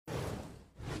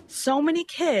So many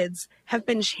kids have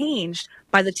been changed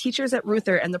by the teachers at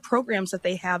Reuther and the programs that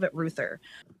they have at Reuther.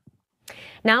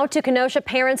 Now to Kenosha,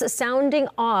 parents sounding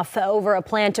off over a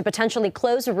plan to potentially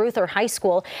close Reuther High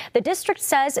School. The district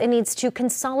says it needs to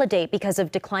consolidate because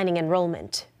of declining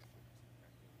enrollment.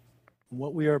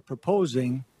 What we are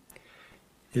proposing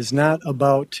is not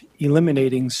about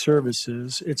eliminating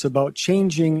services. It's about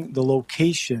changing the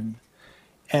location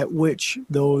at which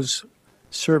those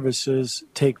services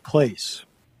take place.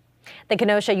 The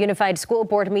Kenosha Unified School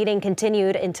Board meeting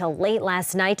continued until late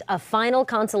last night. A final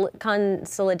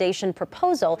consolidation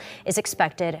proposal is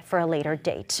expected for a later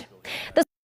date.